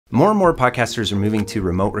More and more podcasters are moving to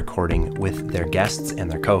remote recording with their guests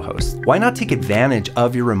and their co-hosts. Why not take advantage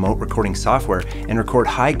of your remote recording software and record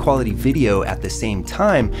high quality video at the same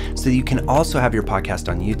time so that you can also have your podcast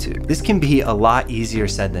on YouTube? This can be a lot easier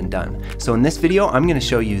said than done. So in this video, I'm going to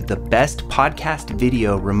show you the best podcast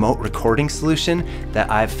video remote recording solution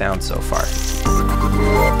that I've found so far.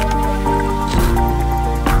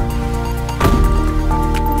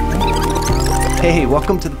 Hey,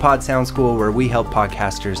 welcome to the Pod Sound School, where we help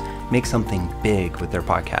podcasters make something big with their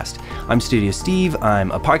podcast. I'm Studio Steve, I'm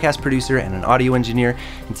a podcast producer and an audio engineer,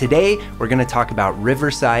 and today we're going to talk about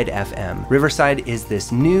Riverside FM. Riverside is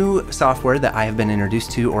this new software that I have been introduced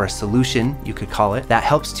to, or a solution, you could call it, that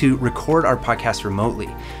helps to record our podcast remotely.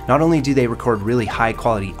 Not only do they record really high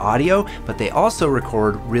quality audio, but they also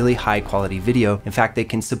record really high quality video. In fact, they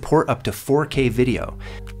can support up to 4K video.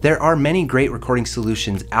 There are many great recording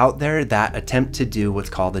solutions out there that attempt to do what's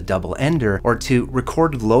called a double ender, or to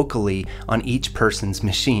record locally on each person's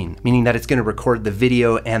machine, meaning that it's going to record the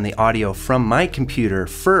video and the audio from my computer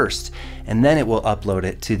first, and then it will upload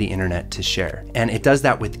it to the internet to share. And it does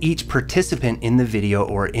that with each participant in the video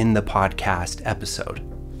or in the podcast episode.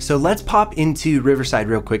 So let's pop into Riverside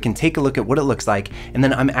real quick and take a look at what it looks like, and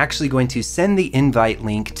then I'm actually going to send the invite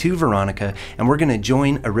link to Veronica, and we're going to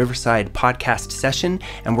join a Riverside podcast session,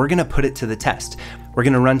 and we're going to put it to the test. We're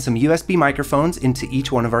going to run some USB microphones into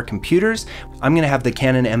each one of our computers. I'm going to have the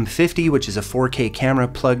Canon M50, which is a 4K camera,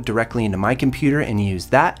 plugged directly into my computer and use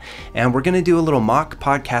that. And we're going to do a little mock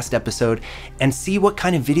podcast episode and see what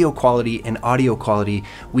kind of video quality and audio quality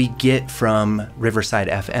we get from Riverside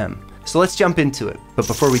FM. So let's jump into it. But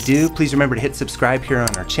before we do, please remember to hit subscribe here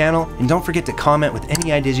on our channel, and don't forget to comment with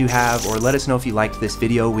any ideas you have, or let us know if you liked this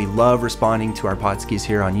video. We love responding to our podskis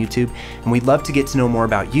here on YouTube, and we'd love to get to know more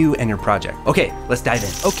about you and your project. Okay, let's dive in.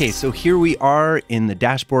 Okay, so here we are in the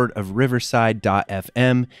dashboard of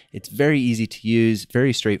Riverside.fm. It's very easy to use,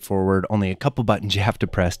 very straightforward, only a couple buttons you have to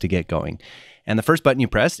press to get going. And the first button you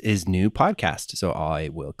press is New Podcast. So I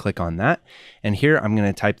will click on that. And here I'm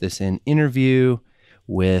going to type this in, interview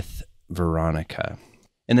with Veronica.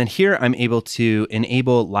 And then here I'm able to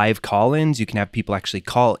enable live call-ins. You can have people actually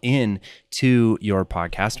call in to your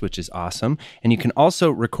podcast, which is awesome. And you can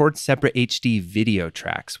also record separate HD video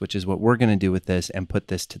tracks, which is what we're going to do with this, and put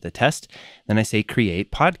this to the test. Then I say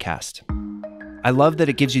create podcast. I love that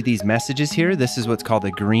it gives you these messages here. This is what's called a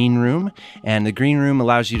green room. And the green room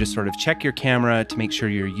allows you to sort of check your camera to make sure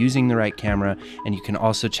you're using the right camera. And you can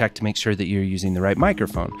also check to make sure that you're using the right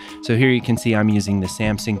microphone. So here you can see I'm using the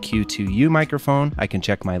Samsung Q2U microphone. I can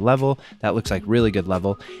check my level. That looks like really good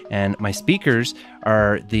level. And my speakers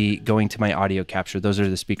are going to my audio capture. Those are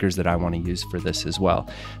the speakers that I want to use for this as well.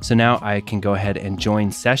 So now I can go ahead and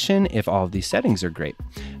join session if all of these settings are great.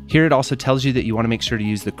 Here it also tells you that you want to make sure to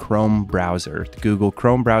use the Chrome browser. The Google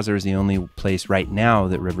Chrome browser is the only place right now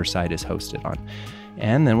that Riverside is hosted on.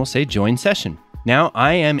 And then we'll say join session. Now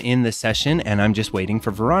I am in the session and I'm just waiting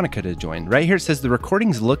for Veronica to join. Right here it says the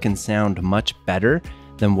recordings look and sound much better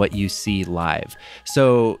than what you see live.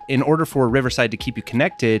 So in order for Riverside to keep you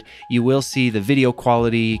connected, you will see the video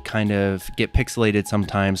quality kind of get pixelated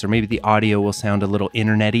sometimes, or maybe the audio will sound a little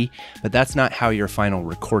internety, but that's not how your final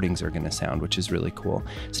recordings are going to sound, which is really cool.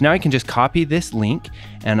 So now I can just copy this link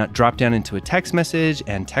and drop down into a text message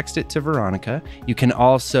and text it to Veronica. You can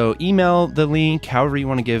also email the link, however you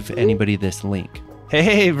want to give anybody this link.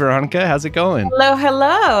 Hey, Veronica, how's it going? Hello,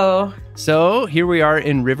 hello. So here we are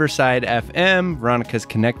in Riverside FM. Veronica's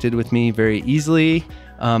connected with me very easily.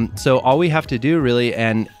 So all we have to do really,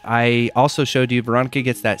 and I also showed you, Veronica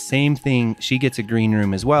gets that same thing. She gets a green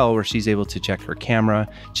room as well, where she's able to check her camera,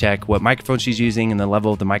 check what microphone she's using and the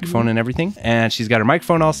level of the microphone and everything. And she's got her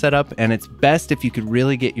microphone all set up, and it's best if you could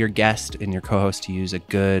really get your guest and your co-host to use a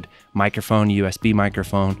good microphone, USB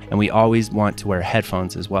microphone, and we always want to wear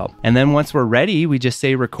headphones as well. And then once we're ready, we just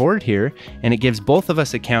say record here, and it gives both of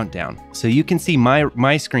us a countdown. So you can see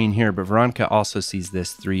my screen here, but Veronica also sees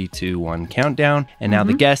this 3, 2, 1 countdown. And now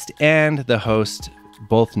the guest and the host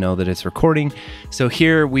both know that it's recording. So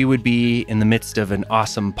here we would be in the midst of an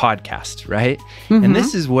awesome podcast, right? And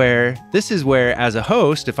this is where, as a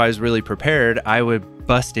host, if I was really prepared, I would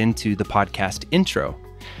bust into the podcast intro.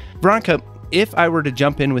 Veronica, if I were to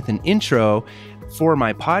jump in with an intro for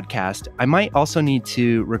my podcast, I might also need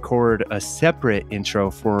to record a separate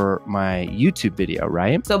intro for my YouTube video,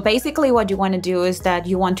 right? So basically what you want to do is that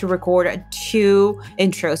you want to record 2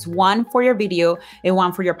 intros, one for your video and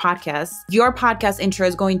one for your podcast. Your podcast intro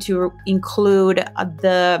is going to include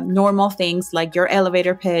the normal things like your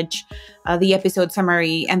elevator pitch, the episode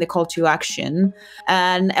summary, and the call to action.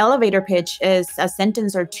 An elevator pitch is a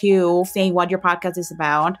sentence or two saying what your podcast is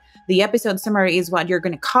about. The episode summary is what you're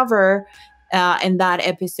going to cover in that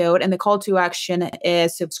episode. And the call to action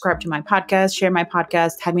is subscribe to my podcast, share my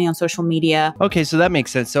podcast, tag me on social media. Okay, so that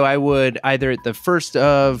makes sense. So I would either at the first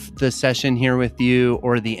of the session here with you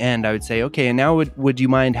or the end, I would say, okay, and now would you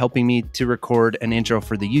mind helping me to record an intro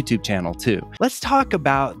for the YouTube channel too? Let's talk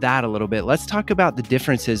about that a little bit. Let's talk about the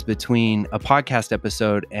differences between a podcast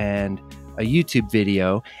episode and a YouTube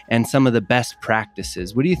video and some of the best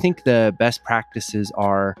practices. What do you think the best practices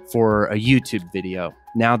are for a YouTube video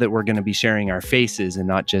now that we're going to be sharing our faces and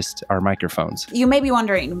not just our microphones? You may be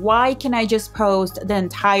wondering, why can I just post the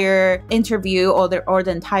entire interview or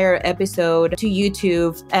the entire episode to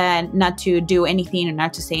YouTube and not to do anything or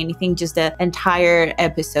not to say anything, just the entire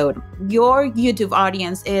episode? Your YouTube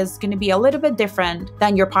audience is going to be a little bit different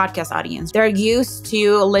than your podcast audience. They're used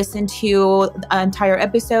to listen to entire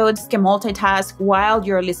episodes, can multitask while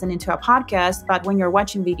you're listening to a podcast. But when you're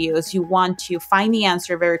watching videos, you want to find the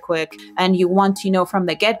answer very quick and you want to know from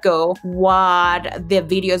the get-go what the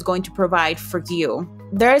video is going to provide for you.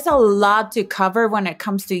 There's a lot to cover when it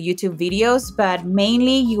comes to YouTube videos, but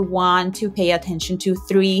mainly you want to pay attention to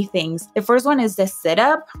three things. The first one is the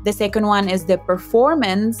setup. The second one is the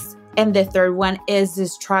performance. And the third one is the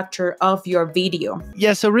structure of your video.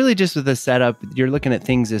 Yeah, so really just with the setup, you're looking at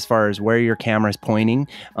things as far as where your camera is pointing.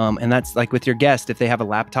 And that's like with your guest, if they have a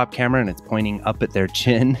laptop camera and it's pointing up at their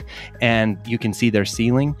chin and you can see their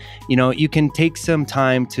ceiling, you can take some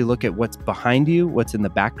time to look at what's behind you, what's in the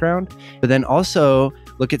background, but then also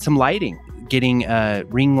look at some lighting. Getting a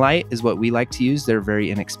ring light is what we like to use. They're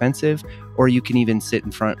very inexpensive. Or you can even sit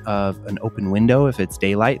in front of an open window if it's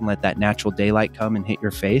daylight and let that natural daylight come and hit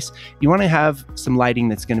your face. You want to have some lighting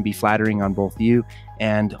that's going to be flattering on both you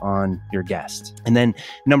and on your guest. And then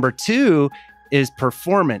number two is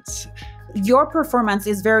performance. Your performance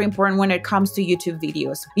is very important when it comes to YouTube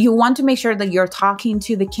videos. You want to make sure that you're talking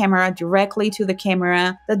to the camera, directly to the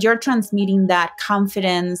camera, that you're transmitting that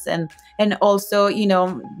confidence and also,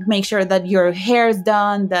 make sure that your hair is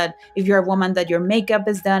done, that if you're a woman, that your makeup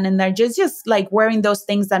is done, and they're just like wearing those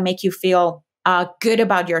things that make you feel good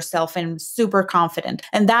about yourself and super confident.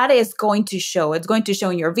 And that is going to show. It's going to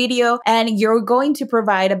show in your video, and you're going to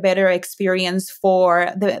provide a better experience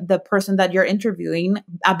for the person that you're interviewing,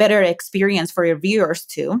 a better experience for your viewers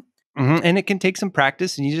too. Mm-hmm. And it can take some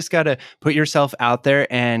practice, and you just got to put yourself out there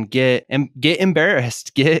and get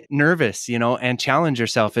embarrassed, get nervous, and challenge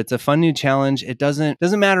yourself. It's a fun new challenge. It doesn't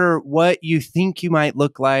matter what you think you might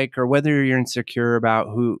look like or whether you're insecure about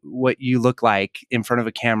what you look like in front of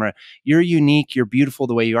a camera. You're unique. You're beautiful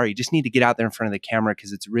the way you are. You just need to get out there in front of the camera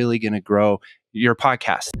because it's really going to grow your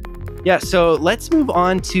podcast. Yeah, so let's move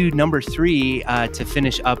on to number 3 to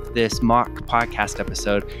finish up this mock podcast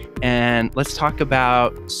episode. And let's talk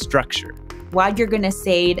about structure. What you're going to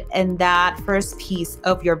say in that first piece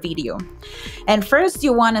of your video. And first,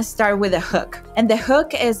 you want to start with a hook. And the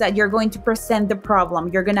hook is that you're going to present the problem.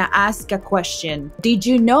 You're going to ask a question. Did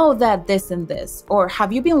you know that this and this? Or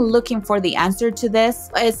have you been looking for the answer to this?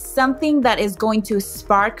 It's something that is going to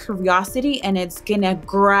spark curiosity and it's going to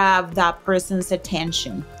grab that person's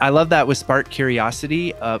attention. I love that with spark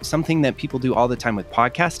curiosity. Something that people do all the time with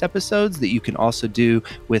podcast episodes that you can also do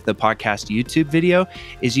with a podcast YouTube video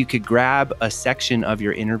is you could grab a section of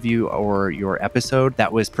your interview or your episode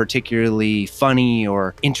that was particularly funny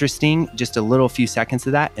or interesting, just a few seconds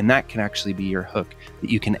of that, and that can actually be your hook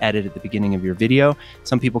that you can edit at the beginning of your video.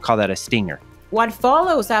 Some people call that a stinger. What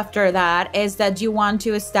follows after that is that you want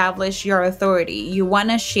to establish your authority. You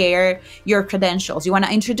want to share your credentials. You want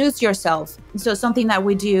to introduce yourself. So something that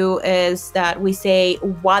we do is that we say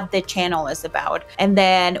what the channel is about. And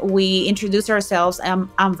then we introduce ourselves.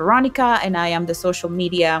 I'm Veronica, and I am the social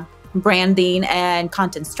media branding and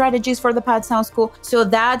content strategies for the Pod Sound School. So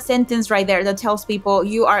that sentence right there that tells people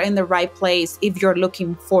you are in the right place if you're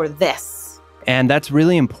looking for this. And that's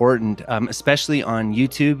really important, especially on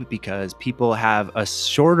YouTube, because people have a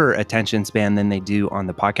shorter attention span than they do on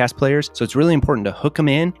the podcast players. So it's really important to hook them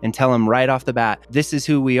in and tell them right off the bat, this is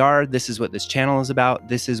who we are. This is what this channel is about.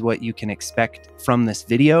 This is what you can expect from this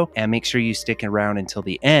video. And make sure you stick around until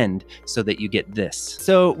the end so that you get this.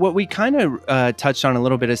 So what we kind of touched on a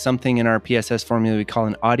little bit is something in our PSS formula we call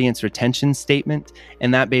an audience retention statement.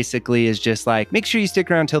 And that basically is just like, make sure you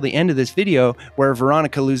stick around till the end of this video where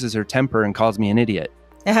Veronica loses her temper and calls me an idiot.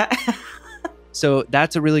 So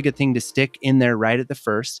that's a really good thing to stick in there right at the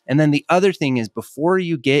first. And then the other thing is, before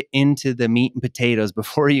you get into the meat and potatoes,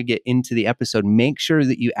 before you get into the episode, make sure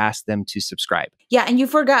that you ask them to subscribe. Yeah, and you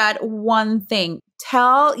forgot one thing.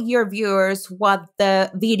 tell your viewers what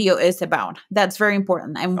the video is about. That's very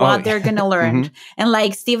important, and what they're going to learn. And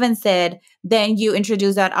like Steven said, then you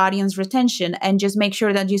introduce that audience retention and just make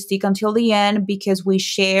sure that you stick until the end, because we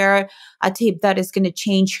share a tip that is going to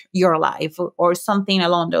change your life or something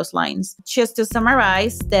along those lines. Just to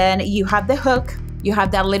summarize, then you have the hook. You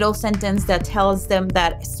have that little sentence that tells them,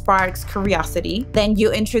 that sparks curiosity. Then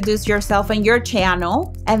you introduce yourself and your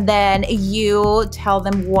channel, and then you tell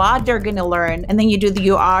them what they're going to learn. And then you do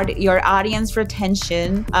your audience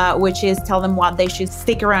retention, which is tell them what they should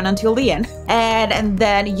stick around until the end. And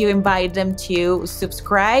then you invite them to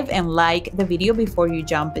subscribe and like the video before you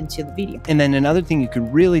jump into the video. And then another thing you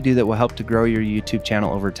can really do that will help to grow your YouTube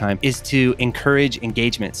channel over time is to encourage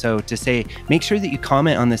engagement. So to say, make sure that you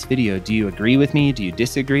comment on this video. Do you agree with me? Do you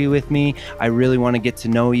disagree with me? I really want to get to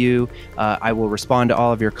know you. I will respond to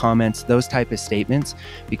all of your comments, those type of statements,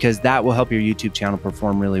 because that will help your YouTube channel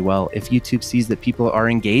perform really well if YouTube sees that people are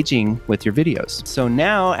engaging with your videos. So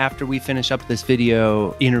now, after we finish up this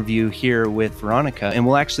video interview here with Veronica, and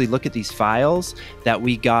we'll actually look at these files that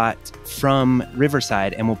we got from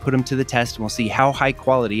Riverside, and we'll put them to the test, and we'll see how high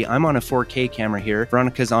quality. I'm on a 4K camera here.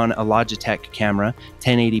 Veronica's on a Logitech camera,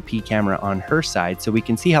 1080p camera on her side, so we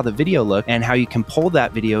can see how the video looks and how you can pull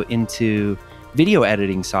that video into video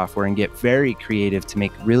editing software and get very creative to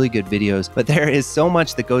make really good videos. But there is so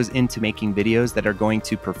much that goes into making videos that are going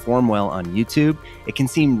to perform well on YouTube. It can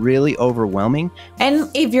seem really overwhelming. And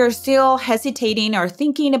if you're still hesitating or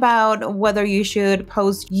thinking about whether you should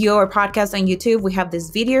post your podcast on YouTube, we have this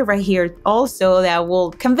video right here also that will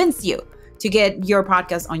convince you to get your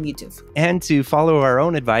podcast on YouTube. And to follow our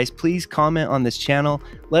own advice, please comment on this channel.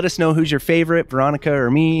 Let us know who's your favorite, Veronica or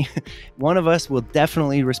me. One of us will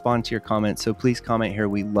definitely respond to your comments, so please comment here.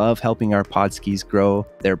 We love helping our podskis grow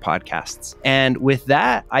their podcasts. And with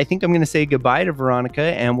that, I think I'm going to say goodbye to Veronica,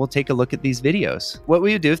 and we'll take a look at these videos. What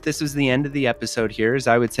we would do if this was the end of the episode here is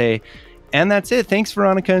I would say, and that's it. Thanks,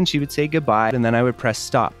 Veronica. And she would say goodbye. And then I would press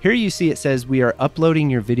stop. Here you see it says, we are uploading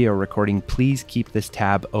your video recording. Please keep this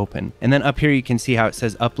tab open. And then up here you can see how it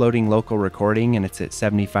says uploading local recording, and it's at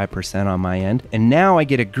 75% on my end. And now I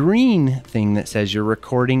get a green thing that says your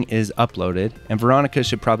recording is uploaded. And Veronica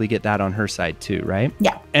should probably get that on her side too, right?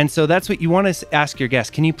 Yeah. And so that's what you want to ask your guests.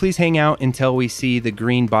 Can you please hang out until we see the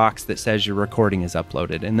green box that says your recording is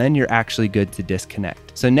uploaded? And then you're actually good to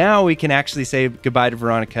disconnect. So now we can actually say goodbye to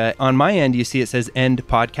Veronica. On my end, you see it says end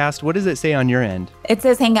podcast. What does it say on your end? It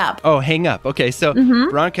says hang up. Oh, hang up. Okay, so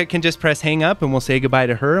Veronica can just press hang up, and we'll say goodbye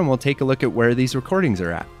to her, and we'll take a look at where these recordings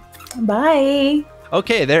are at. Bye.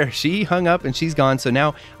 Okay, there, she hung up and she's gone. So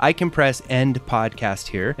now I can press end podcast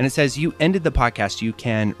here, and it says you ended the podcast. You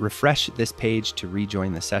can refresh this page to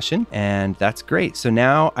rejoin the session, and that's great. So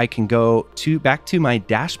now I can go back to my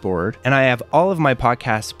dashboard, and I have all of my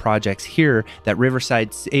podcast projects here that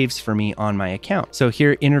Riverside saves for me on my account. So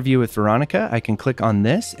here, interview with Veronica, I can click on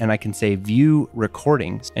this and I can say view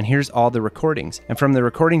recordings, and here's all the recordings. And from the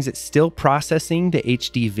recordings, it's still processing the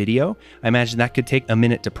HD video. I imagine that could take a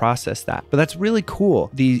minute to process that, but that's really cool.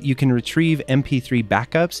 You can retrieve MP3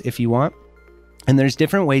 backups if you want. And there's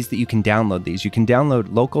different ways that you can download these. You can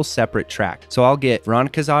download local separate track. So I'll get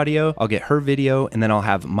Veronica's audio, I'll get her video, and then I'll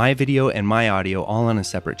have my video and my audio all on a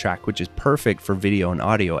separate track, which is perfect for video and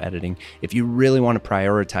audio editing if you really want to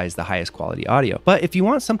prioritize the highest quality audio. But if you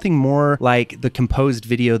want something more like the composed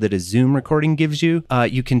video that a Zoom recording gives you,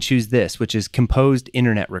 you can choose this, which is composed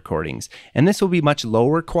internet recordings. And this will be much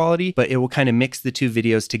lower quality, but it will kind of mix the two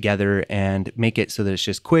videos together and make it so that it's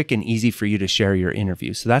just quick and easy for you to share your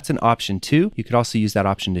interview. So that's an option too. You could also use that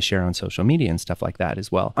option to share on social media and stuff like that as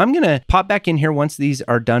well. I'm going to pop back in here once these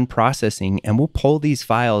are done processing, and we'll pull these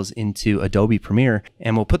files into Adobe Premiere,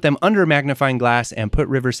 and we'll put them under a magnifying glass and put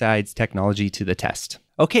Riverside's technology to the test.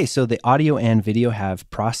 Okay, so the audio and video have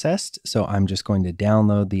processed. So I'm just going to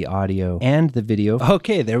download the audio and the video.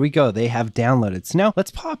 Okay, there we go. They have downloaded. So now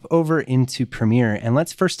let's pop over into Premiere, and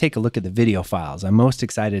let's first take a look at the video files. I'm most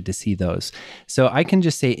excited to see those. So I can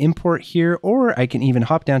just say import here, or I can even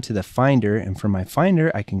hop down to the Finder, and from my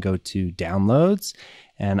Finder, I can go to Downloads,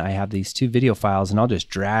 and I have these two video files, and I'll just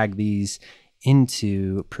drag these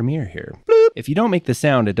into Premiere here. Bloop. If you don't make the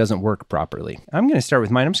sound, it doesn't work properly. I'm going to start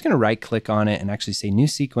with mine. I'm just going to right click on it and actually say new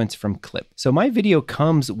sequence from clip. So my video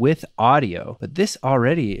comes with audio, but this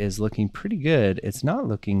already is looking pretty good. It's not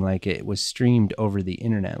looking like it was streamed over the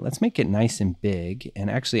internet. Let's make it nice and big.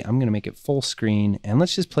 And actually, I'm going to make it full screen, and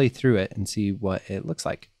let's just play through it and see what it looks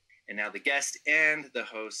like. And now the guest and the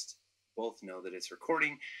host both know that it's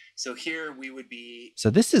recording. So here we would be...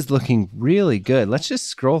 So this is looking really good. Let's just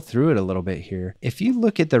scroll through it a little bit here. If you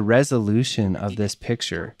look at the resolution of this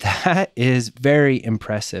picture, that is very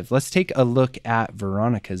impressive. Let's take a look at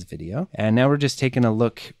Veronica's video. And now we're just taking a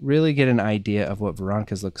look, really get an idea of what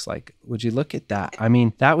Veronica's looks like. Would you look at that? I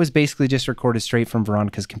mean, that was basically just recorded straight from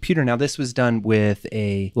Veronica's computer. Now this was done with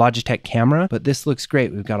a Logitech camera, but this looks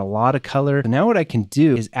great. We've got a lot of color. So now what I can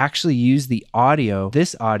do is actually use the audio.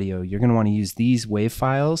 This audio, you're gonna wanna use these WAV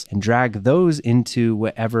files and drag those into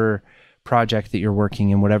whatever project that you're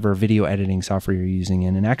working in, whatever video editing software you're using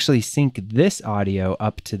in, and actually sync this audio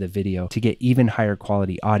up to the video to get even higher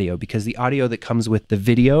quality audio, because the audio that comes with the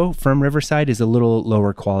video from Riverside is a little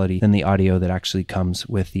lower quality than the audio that actually comes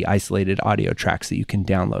with the isolated audio tracks that you can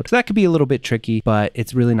download. So that could be a little bit tricky, but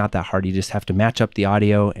it's really not that hard. You just have to match up the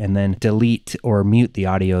audio and then delete or mute the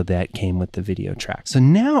audio that came with the video track. So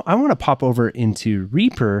now I want to pop over into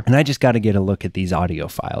Reaper, and I just got to get a look at these audio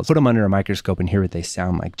files, put them under a microscope and hear what they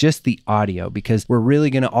sound like. Just the audio, because we're really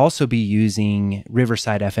going to also be using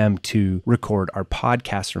Riverside FM to record our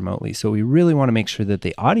podcast remotely. So we really want to make sure that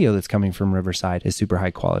the audio that's coming from Riverside is super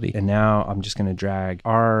high quality. And now I'm just going to drag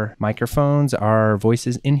our microphones, our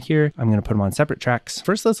voices in here. I'm going to put them on separate tracks.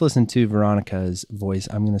 First, let's listen to Veronica's voice.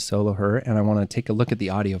 I'm going to solo her, and I want to take a look at the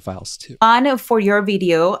audio files too. One for your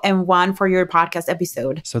video and one for your podcast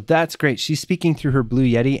episode. So that's great. She's speaking through her Blue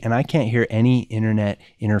Yeti, and I can't hear any internet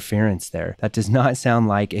interference there. That does not sound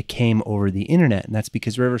like it came over the internet, and that's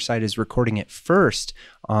because Riverside is recording it first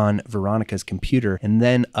on Veronica's computer and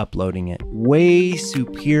then uploading it. Way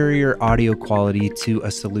superior audio quality to a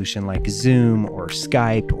solution like Zoom or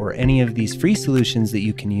Skype or any of these free solutions that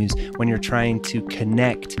you can use when you're trying to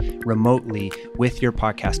connect remotely with your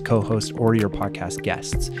podcast co-host or your podcast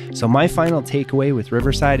guests. So my final takeaway with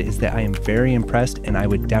Riverside is that I am very impressed, and I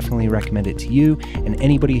would definitely recommend it to you and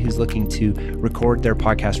anybody who's looking to record their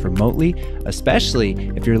podcast remotely, especially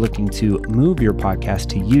if you're looking to move your podcast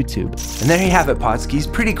to YouTube. And there you have it, Podskis.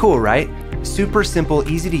 Pretty cool, right? Super simple,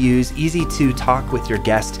 easy to use, easy to talk with your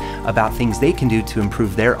guest about things they can do to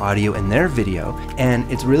improve their audio and their video.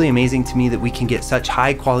 And it's really amazing to me that we can get such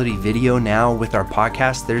high quality video now with our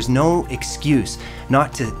podcast. There's no excuse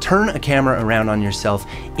not to turn a camera around on yourself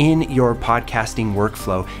in your podcasting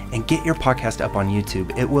workflow and get your podcast up on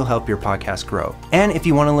YouTube. It will help your podcast grow. And if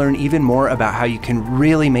you want to learn even more about how you can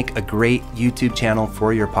really make a great YouTube channel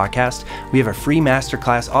for your podcast, we have a free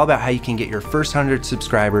masterclass all about how you can get your first 100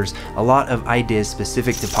 subscribers, a lot of ideas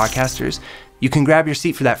specific to podcasters. You can grab your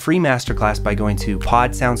seat for that free masterclass by going to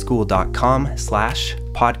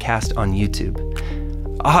podsoundschool.com/podcast on YouTube.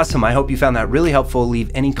 Awesome. I hope you found that really helpful.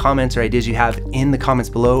 Leave any comments or ideas you have in the comments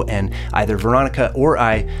below, and either Veronica or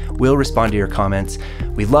I will respond to your comments.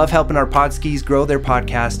 We love helping our Podskis grow their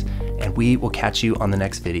podcast, and we will catch you on the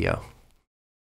next video.